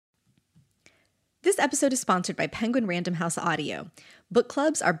This episode is sponsored by Penguin Random House Audio. Book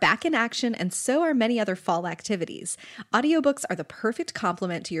clubs are back in action, and so are many other fall activities. Audiobooks are the perfect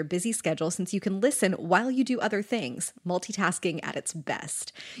complement to your busy schedule since you can listen while you do other things, multitasking at its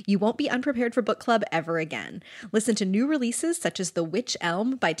best. You won't be unprepared for book club ever again. Listen to new releases such as The Witch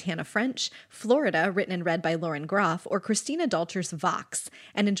Elm by Tana French, Florida, written and read by Lauren Groff, or Christina Dalter's Vox,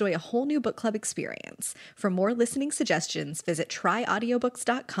 and enjoy a whole new book club experience. For more listening suggestions, visit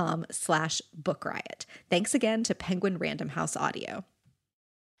tryaudiobooks.com/bookriot. Thanks again to Penguin Random House Audio.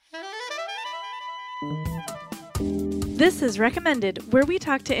 This is Recommended, where we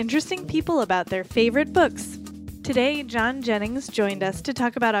talk to interesting people about their favorite books. Today, John Jennings joined us to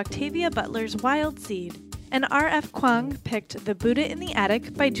talk about Octavia Butler's Wild Seed, and R.F. Kuang picked The Buddha in the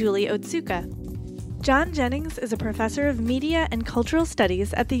Attic by Julie Otsuka. John Jennings is a professor of media and cultural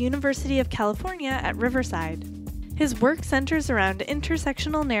studies at the University of California at Riverside. His work centers around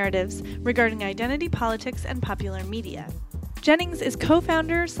intersectional narratives regarding identity politics and popular media. Jennings is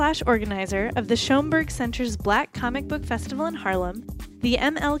co-founder/organizer of the Schoenberg Center's Black Comic Book Festival in Harlem, the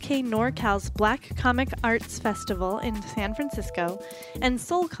MLK NorCal's Black Comic Arts Festival in San Francisco, and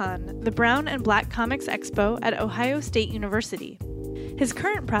SoulCon, the Brown and Black Comics Expo at Ohio State University. His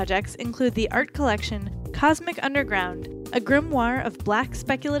current projects include the art collection Cosmic Underground, a grimoire of Black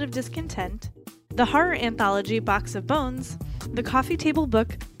speculative discontent, the horror anthology Box of Bones, the coffee table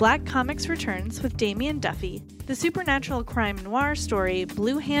book Black Comics Returns with Damian Duffy, the supernatural crime noir story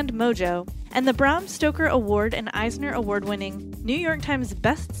Blue Hand Mojo, and the Bram Stoker Award and Eisner Award-winning New York Times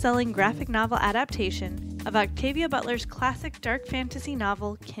best-selling graphic novel adaptation of Octavia Butler's classic dark fantasy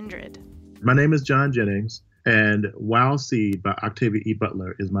novel Kindred. My name is John Jennings, and Wild Seed by Octavia E.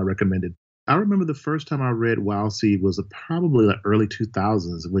 Butler is my recommended. I remember the first time I read Wild Seed was probably the early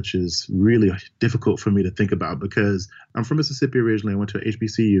 2000s, which is really difficult for me to think about because I'm from Mississippi originally. I went to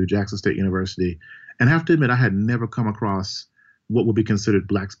HBCU, Jackson State University, and I have to admit I had never come across what would be considered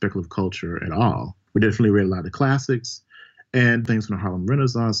Black speculative culture at all. We definitely read a lot of the classics and things from the Harlem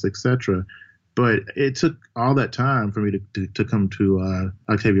Renaissance, etc. But it took all that time for me to come to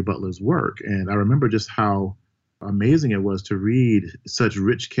Octavia Butler's work, and I remember just how amazing it was to read such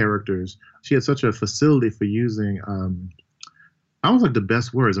rich characters. She had such a facility for using almost like the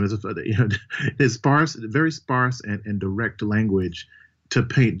best words. I mean, it's sparse, very sparse and direct language to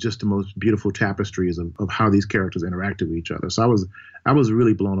paint just the most beautiful tapestries of how these characters interacted with each other. So I was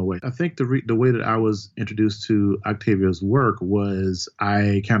really blown away. I think the way that I was introduced to Octavia's work was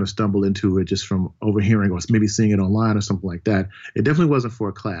I kind of stumbled into it just from overhearing or maybe seeing it online or something like that. It definitely wasn't for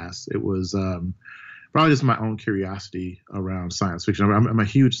a class. It was probably just my own curiosity around science fiction. I'm a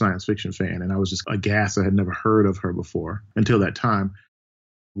huge science fiction fan, and I was just aghast. I had never heard of her before until that time.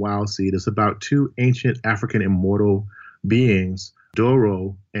 Wild Seed is about two ancient African immortal beings,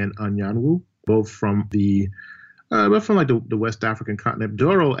 Doro and Anyanwu, both from the West African continent.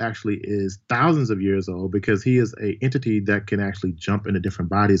 Doro actually is thousands of years old because he is an entity that can actually jump into different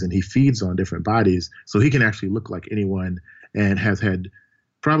bodies, and he feeds on different bodies. So he can actually look like anyone and has had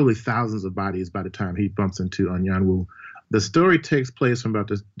probably thousands of bodies by the time he bumps into Anyanwu. The story takes place from about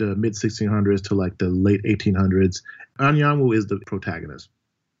the mid-1600s to like the late 1800s. Anyanwu is the protagonist,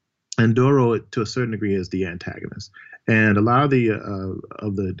 and Doro, to a certain degree, is the antagonist. And a lot of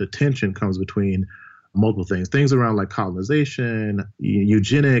the tension comes between multiple things around like colonization,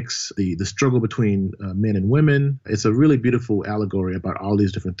 eugenics, the struggle between men and women. It's a really beautiful allegory about all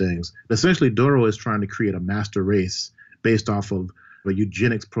these different things. Essentially, Doro is trying to create a master race based off of a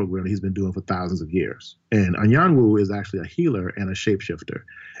eugenics program that he's been doing for thousands of years. And Anyanwu is actually a healer and a shapeshifter.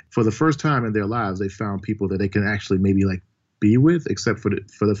 For the first time in their lives, they found people that they can actually maybe like be with, except for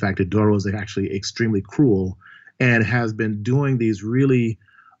the fact that Doro is actually extremely cruel and has been doing these really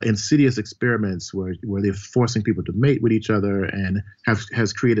insidious experiments where they're forcing people to mate with each other and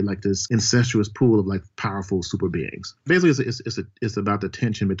has created like this incestuous pool of like powerful super beings. Basically, it's about the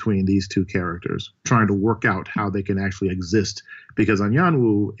tension between these two characters trying to work out how they can actually exist, because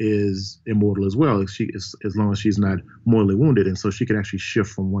Anyanwu is immortal as well. As long as she's not mortally wounded, and so she can actually shift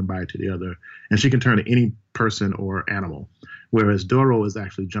from one body to the other, and she can turn to any person or animal. Whereas Doro is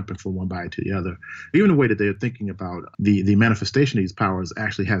actually jumping from one body to the other. Even the way that they're thinking about the manifestation of these powers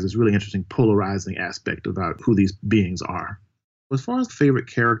actually has this really interesting polarizing aspect about who these beings are. As far as favorite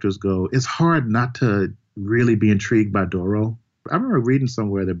characters go, it's hard not to really be intrigued by Doro. I remember reading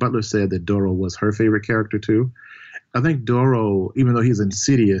somewhere that Butler said that Doro was her favorite character too. I think Doro, even though he's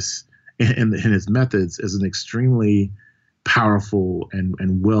insidious in his methods, is an extremely powerful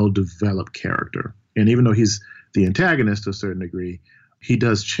and well-developed character. And even though he's the antagonist to a certain degree, he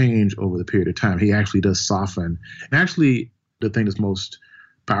does change over the period of time. He actually does soften. And actually, the thing that's most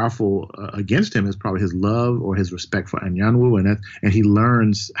powerful against him is probably his love or his respect for Anyanwu, and he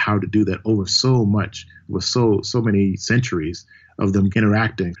learns how to do that over so many centuries of them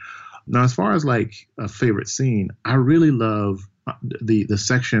interacting. Now, as far as like a favorite scene, I really love the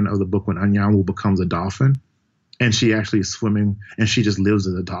section of the book when Anyanwu becomes a dolphin. And she actually is swimming, and she just lives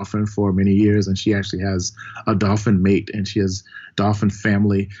as a dolphin for many years. And she actually has a dolphin mate, and she has dolphin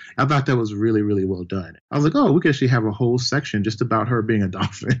family. I thought that was really, really well done. I was like, oh, we could actually have a whole section just about her being a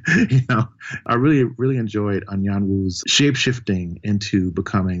dolphin. I really, really enjoyed Anyanwu's shape-shifting into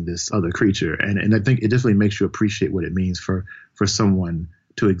becoming this other creature. And I think it definitely makes you appreciate what it means for someone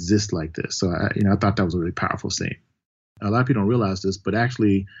to exist like this. So, I thought that was a really powerful scene. A lot of people don't realize this, but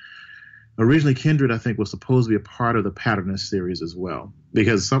actually, originally, Kindred, I think, was supposed to be a part of the Patterness series as well,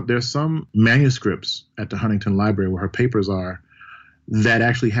 because there's some manuscripts at the Huntington Library where her papers are that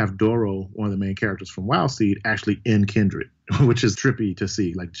actually have Doro, one of the main characters from Wild Seed, actually in Kindred, which is trippy to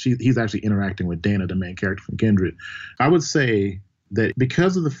see. Like he's actually interacting with Dana, the main character from Kindred. I would say that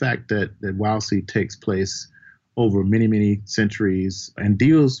because of the fact that Wild Seed takes place over many, many centuries and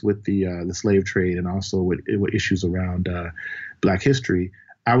deals with the slave trade and also with issues around Black history,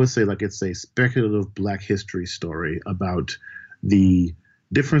 I would say like it's a speculative Black history story about the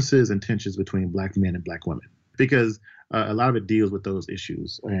differences and tensions between Black men and Black women, because a lot of it deals with those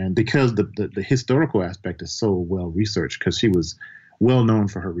issues. And because the historical aspect is so well researched, because she was well known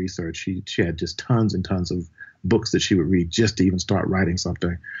for her research, she had just tons and tons of books that she would read just to even start writing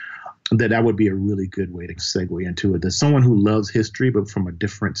something, that would be a really good way to segue into it. There's someone who loves history, but from a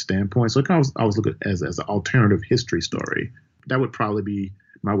different standpoint. So I was looking at it as an alternative history story. That would probably be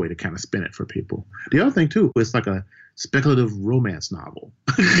my way to kind of spin it for people. The other thing too, it's like a speculative romance novel,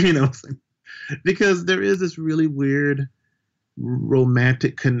 because there is this really weird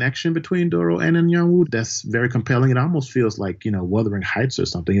romantic connection between Doro and Anyanwu that's very compelling. It almost feels like, Wuthering Heights or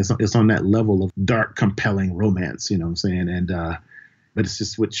something. It's on that level of dark, compelling romance, and but it's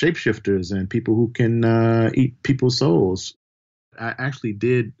just with shapeshifters and people who can eat people's souls. I actually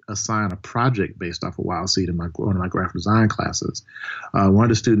did assign a project based off of Wild Seed in one of my graphic design classes. One of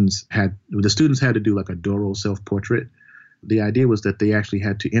the students had to do like a Doro self-portrait. The idea was that they actually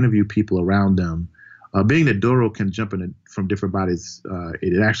had to interview people around them. Being that Doro can jump in from different bodies,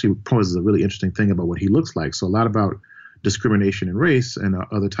 it actually poses a really interesting thing about what he looks like. So a lot about discrimination in race and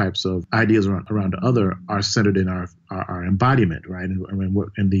other types of ideas around the other are centered in our embodiment, right?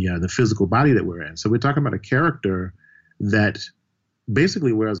 And the physical body that we're in. So we're talking about a character that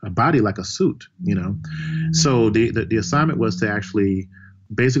basically wears a body like a suit, So the assignment was to actually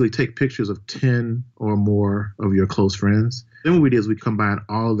basically take pictures of 10 or more of your close friends. Then what we did is we combined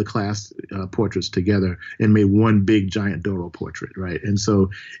all of the class portraits together and made one big giant Doro portrait, right? And so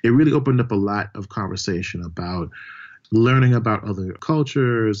it really opened up a lot of conversation about learning about other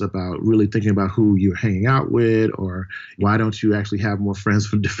cultures, about really thinking about who you're hanging out with, or why don't you actually have more friends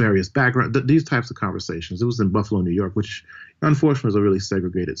from various backgrounds, these types of conversations. It was in Buffalo, New York, which unfortunately is a really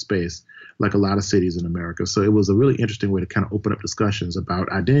segregated space, like a lot of cities in America. So it was a really interesting way to kind of open up discussions about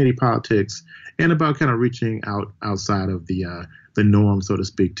identity politics and about kind of reaching outside of the norm, so to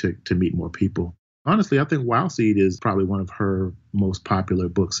speak, to meet more people. Honestly, I think Wild Seed is probably one of her most popular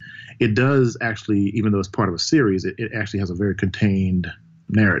books. It does actually, even though it's part of a series, it actually has a very contained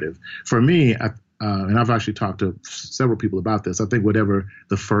narrative. For me, and I've actually talked to several people about this, I think whatever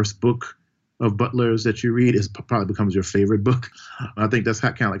the first book of Butler's that you read probably becomes your favorite book. I think that's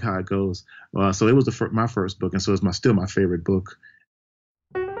kind of like how it goes. So it was my first book, and so it's still my favorite book.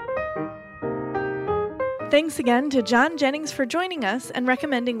 Thanks again to John Jennings for joining us and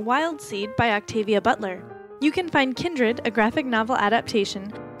recommending Wild Seed by Octavia Butler. You can find Kindred, a graphic novel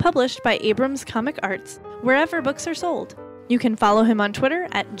adaptation, published by Abrams Comic Arts, wherever books are sold. You can follow him on Twitter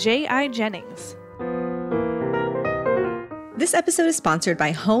at JIJennings. This episode is sponsored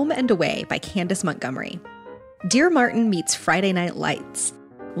by Home and Away by Candace Montgomery. Dear Martin meets Friday Night Lights.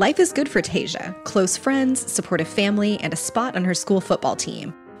 Life is good for Tasia, close friends, supportive family, and a spot on her school football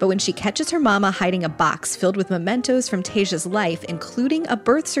team. But when she catches her mama hiding a box filled with mementos from Tasia's life, including a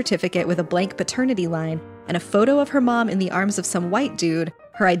birth certificate with a blank paternity line and a photo of her mom in the arms of some white dude,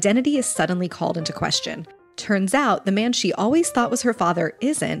 her identity is suddenly called into question. Turns out the man she always thought was her father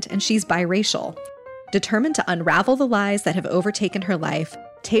isn't, and she's biracial. Determined to unravel the lies that have overtaken her life,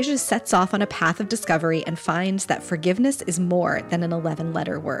 Tasia sets off on a path of discovery and finds that forgiveness is more than an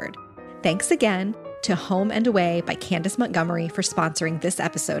 11-letter word. Thanks again to Home and Away by Candace Montgomery for sponsoring this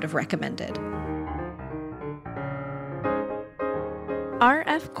episode of Recommended.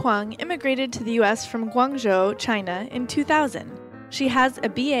 R.F. Kuang immigrated to the U.S. from Guangzhou, China in 2000. She has a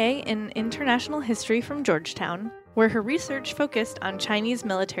B.A. in International History from Georgetown, where her research focused on Chinese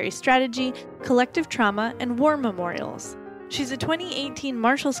military strategy, collective trauma, and war memorials. She's a 2018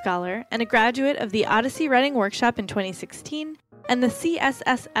 Marshall Scholar and a graduate of the Odyssey Writing Workshop in 2016 and the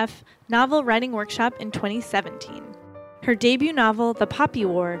CSSF Novel Writing Workshop in 2017. Her debut novel, The Poppy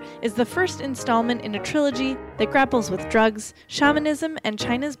War, is the first installment in a trilogy that grapples with drugs, shamanism, and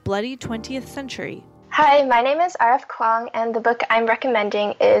China's bloody 20th century. Hi, my name is R.F. Kwong, and the book I'm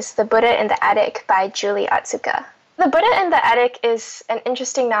recommending is The Buddha in the Attic by Julie Otsuka. The Buddha in the Attic is an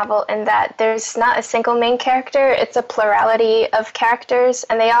interesting novel in that there's not a single main character, it's a plurality of characters,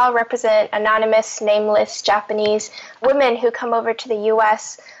 and they all represent anonymous, nameless Japanese women who come over to the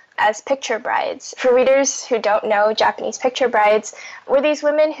U.S. as picture brides. For readers who don't know, Japanese picture brides were these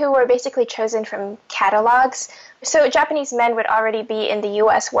women who were basically chosen from catalogs. So Japanese men would already be in the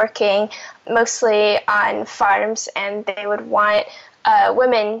U.S. working mostly on farms, and they would want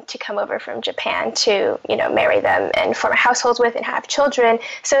women to come over from Japan to, marry them and form households with and have children.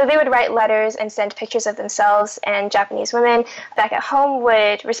 So they would write letters and send pictures of themselves, and Japanese women back at home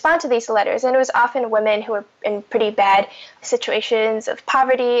would respond to these letters. And it was often women who were in pretty bad situations of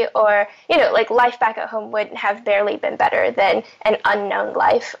poverty, or, life back at home would have barely been better than an unknown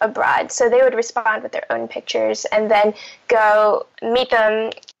life abroad. So they would respond with their own pictures and then go meet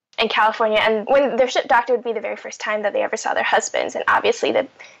them in California, and when their ship docked, it would be the very first time that they ever saw their husbands, and obviously the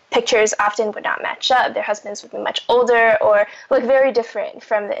pictures often would not match up. Their husbands would be much older or look very different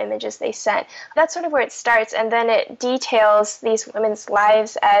from the images they sent. That's sort of where it starts, and then it details these women's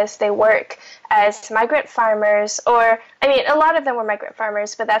lives as they work as migrant farmers, or, a lot of them were migrant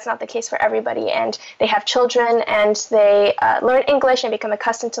farmers, but that's not the case for everybody, and they have children, and they learn English and become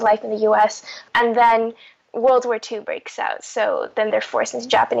accustomed to life in the U.S., and then World War II breaks out, so then they're forced into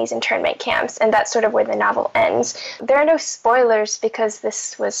Japanese internment camps, and that's sort of where the novel ends. There are no spoilers because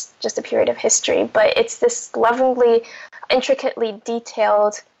this was just a period of history, but it's this lovingly, intricately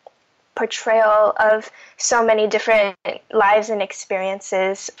detailed portrayal of so many different lives and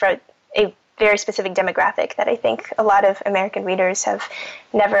experiences for a very specific demographic that I think a lot of American readers have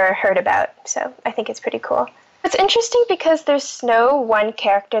never heard about, so I think it's pretty cool. It's interesting because there's no one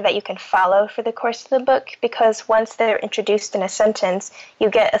character that you can follow for the course of the book, because once they're introduced in a sentence, you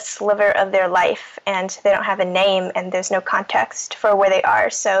get a sliver of their life, and they don't have a name, and there's no context for where they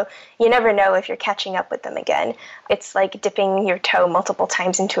are, so you never know if you're catching up with them again. It's like dipping your toe multiple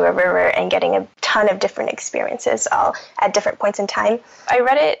times into a river and getting a ton of different experiences, all at different points in time. I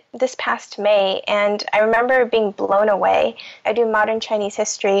read it this past May, and I remember being blown away. I do modern Chinese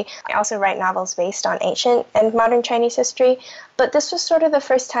history. I also write novels based on ancient and modern Chinese history, but this was sort of the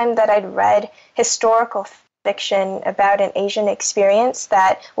first time that I'd read historical fiction about an Asian experience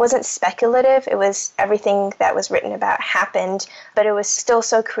that wasn't speculative. It was everything that was written about happened, but it was still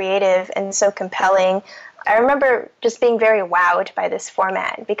so creative and so compelling. I remember just being very wowed by this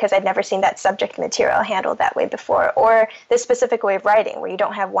format because I'd never seen that subject material handled that way before, or this specific way of writing where you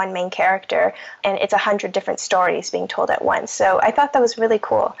don't have one main character and it's 100 different stories being told at once. So I thought that was really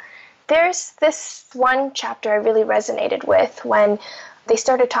cool. There's this one chapter I really resonated with when they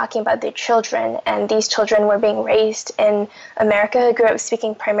started talking about their children, and these children were being raised in America, grew up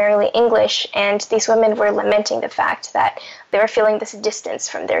speaking primarily English, and these women were lamenting the fact that they were feeling this distance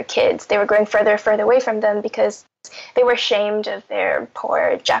from their kids. They were growing further and further away from them because they were ashamed of their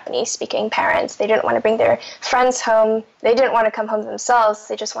poor Japanese-speaking parents. They didn't want to bring their friends home. They didn't want to come home themselves.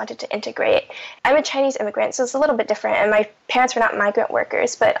 They just wanted to integrate. I'm a Chinese immigrant, so it's a little bit different, and my parents were not migrant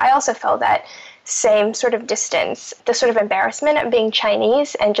workers, but I also felt that same sort of distance, the sort of embarrassment of being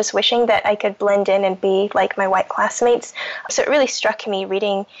Chinese and just wishing that I could blend in and be like my white classmates. So it really struck me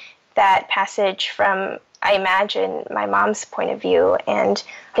reading that passage from, I imagine, my mom's point of view, and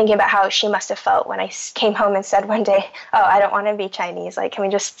thinking about how she must have felt when I came home and said one day, oh, I don't want to be Chinese. Like, can we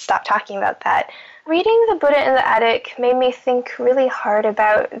just stop talking about that? Reading The Buddha in the Attic made me think really hard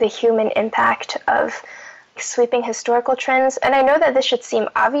about the human impact of sweeping historical trends. And I know that this should seem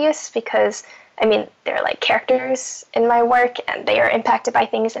obvious because they're like characters in my work and they are impacted by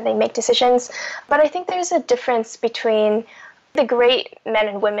things and they make decisions. But I think there's a difference between the great men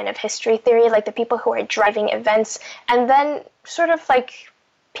and women of history theory, like the people who are driving events, and then sort of like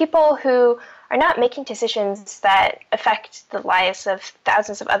people who are not making decisions that affect the lives of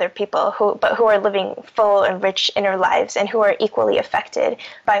thousands of other people, but who are living full and rich inner lives and who are equally affected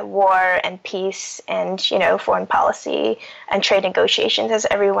by war and peace and, foreign policy and trade negotiations as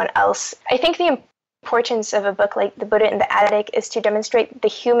everyone else. I think the importance of a book like The Buddha in the Attic is to demonstrate the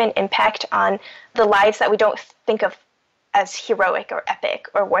human impact on the lives that we don't think of as heroic or epic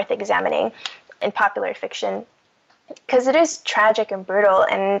or worth examining in popular fiction. because it is tragic and brutal.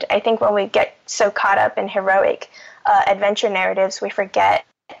 And I think when we get so caught up in heroic adventure narratives, we forget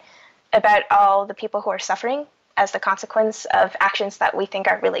about all the people who are suffering as the consequence of actions that we think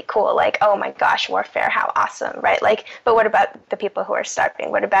are really cool, like, oh my gosh, warfare, how awesome, right? Like, but what about the people who are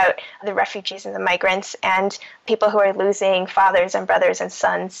starving? What about the refugees and the migrants and people who are losing fathers and brothers and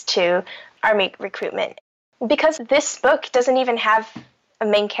sons to army recruitment? Because this book doesn't even have a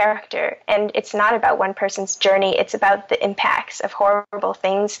main character, and it's not about one person's journey. It's about the impacts of horrible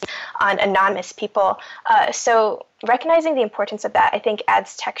things on anonymous people. So recognizing the importance of that, I think,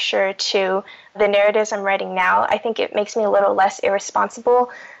 adds texture to the narratives I'm writing now. I think it makes me a little less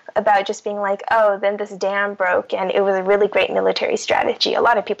irresponsible about just being like, oh, then this dam broke and it was a really great military strategy. A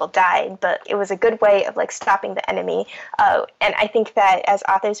lot of people died, but it was a good way of like stopping the enemy. And I think that as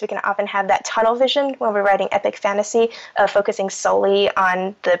authors, we can often have that tunnel vision when we're writing epic fantasy, focusing solely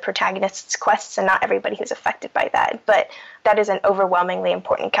on the protagonist's quests and not everybody who's affected by that. But that is an overwhelmingly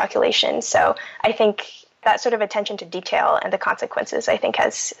important calculation. So I think that sort of attention to detail and the consequences, I think,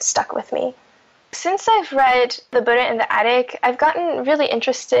 has stuck with me. Since I've read The Buddha in the Attic, I've gotten really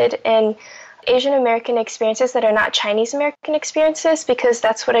interested in Asian American experiences that are not Chinese American experiences, because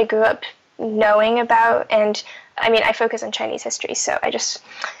that's what I grew up knowing about. And I mean, I focus on Chinese history, so I just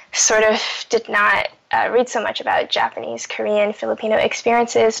sort of did not read so much about Japanese, Korean, Filipino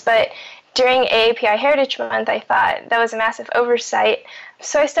experiences. But during AAPI Heritage Month, I thought that was a massive oversight.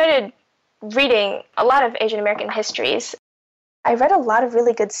 So I started reading a lot of Asian American histories. I read a lot of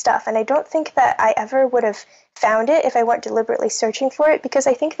really good stuff, and I don't think that I ever would have found it if I weren't deliberately searching for it, because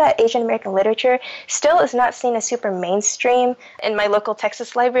I think that Asian American literature still is not seen as super mainstream. In my local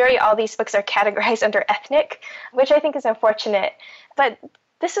Texas library, all these books are categorized under ethnic, which I think is unfortunate. But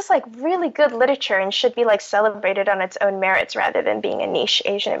this is like really good literature and should be like celebrated on its own merits rather than being a niche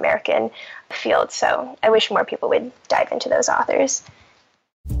Asian American field. So I wish more people would dive into those authors.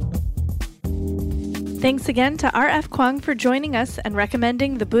 Thanks again to R.F. Kuang for joining us and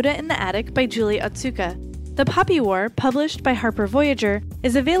recommending The Buddha in the Attic by Julie Otsuka. The Poppy War, published by Harper Voyager,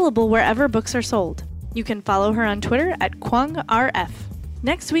 is available wherever books are sold. You can follow her on Twitter at KwangRF.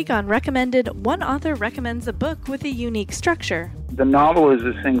 Next week on Recommended, one author recommends a book with a unique structure. The novel is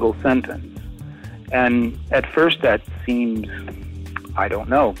a single sentence, and at first that seems, I don't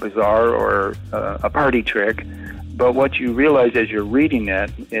know, bizarre or a party trick. But what you realize as you're reading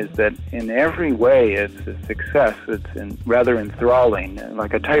it is that in every way it's a success. It's rather enthralling,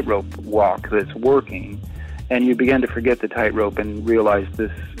 like a tightrope walk that's working. And you begin to forget the tightrope and realize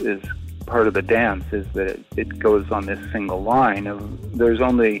this is part of the dance, is that it goes on this single line of there's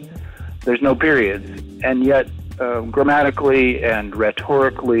no periods. And yet grammatically and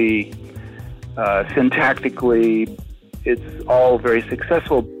rhetorically, syntactically, it's all very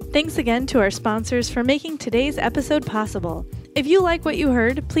successful. Thanks again to our sponsors for making today's episode possible. If you like what you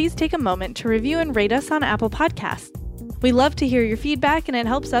heard, please take a moment to review and rate us on Apple Podcasts. We love to hear your feedback, and it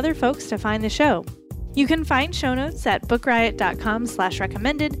helps other folks to find the show. You can find show notes at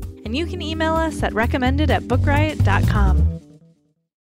bookriot.com/recommended, and you can email us at recommended@bookriot.com.